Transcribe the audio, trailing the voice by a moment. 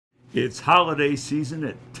It's holiday season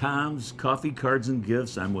at Tom's Coffee, Cards, and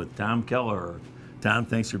Gifts. I'm with Tom Keller. Tom,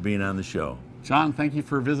 thanks for being on the show. John, thank you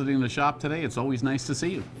for visiting the shop today. It's always nice to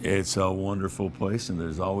see you. It's a wonderful place, and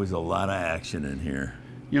there's always a lot of action in here.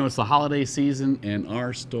 You know, it's the holiday season, and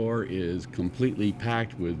our store is completely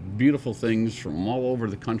packed with beautiful things from all over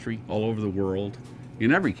the country, all over the world,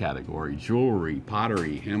 in every category: jewelry,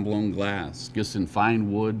 pottery, hand-blown glass, gifts in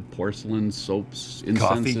fine wood, porcelain, soaps,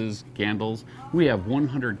 incenses, candles. We have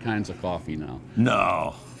 100 kinds of coffee now.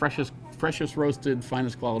 No. Freshest roasted,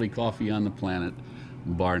 finest quality coffee on the planet,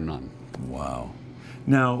 bar none. Wow.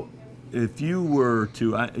 Now, if you were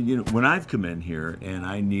to, when I've come in here and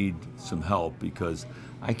I need some help because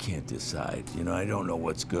I can't decide, I don't know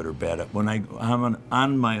what's good or bad. When I'm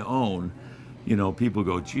on my own, people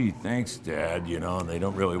go, gee, thanks, Dad, and they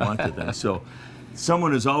don't really want the thing. So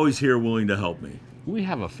someone is always here willing to help me. We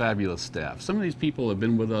have a fabulous staff. Some of these people have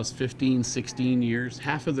been with us 15, 16 years.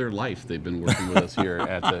 Half of their life they've been working with us here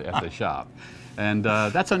at the shop. And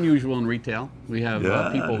that's unusual in retail. We have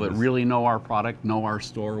people that really know our product, know our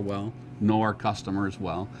store well, know our customers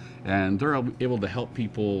well, and they're able to help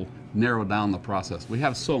people narrow down the process. We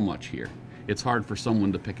have so much here. It's hard for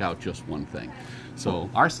someone to pick out just one thing. So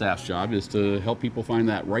our staff's job is to help people find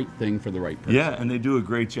that right thing for the right person. Yeah, and they do a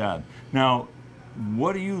great job. Now,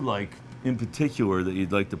 what do you like in particular that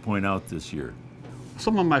you'd like to point out this year?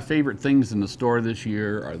 Some of my favorite things in the store this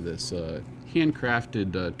year are this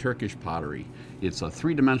handcrafted Turkish pottery. It's a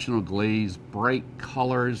three-dimensional glaze, bright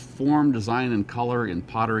colors, form, design, and color in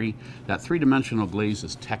pottery. That three-dimensional glaze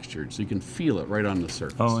is textured, so you can feel it right on the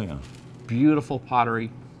surface. Oh, yeah. Beautiful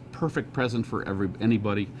pottery, perfect present for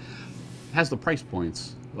anybody. Has the price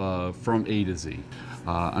points from A to Z.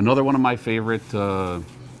 Another one of my favorite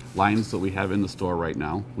lines that we have in the store right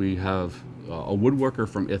now, we have a woodworker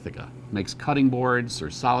from Ithaca. Makes cutting boards or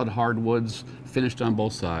solid hardwoods, finished on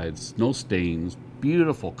both sides, no stains,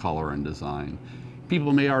 beautiful color and design.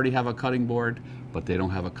 People may already have a cutting board, but they don't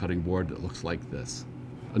have a cutting board that looks like this.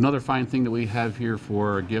 Another fine thing that we have here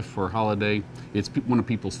for a gift for holiday, it's one of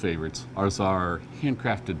people's favorites, are our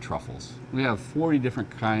handcrafted truffles. We have 40 different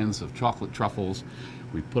kinds of chocolate truffles.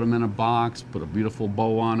 We put them in a box, put a beautiful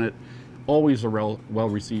bow on it. Always a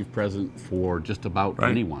well-received present for just about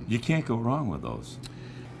anyone. You can't go wrong with those.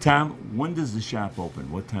 Tom, when does the shop open?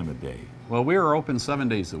 What time of day? Well, we are open 7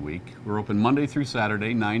 days a week. We're open Monday through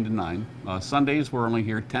Saturday, 9 to 9. Sundays, we're only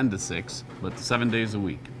here 10 to 6, but 7 days a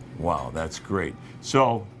week. Wow, that's great.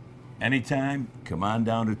 So, anytime, come on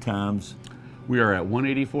down to Tom's. We are at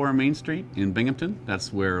 184 Main Street in Binghamton.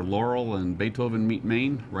 That's where Laurel and Beethoven meet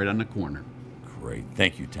Main, right on the corner. Great.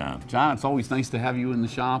 Thank you, Tom. John, it's always nice to have you in the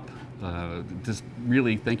shop. Just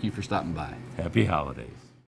really thank you for stopping by. Happy holidays.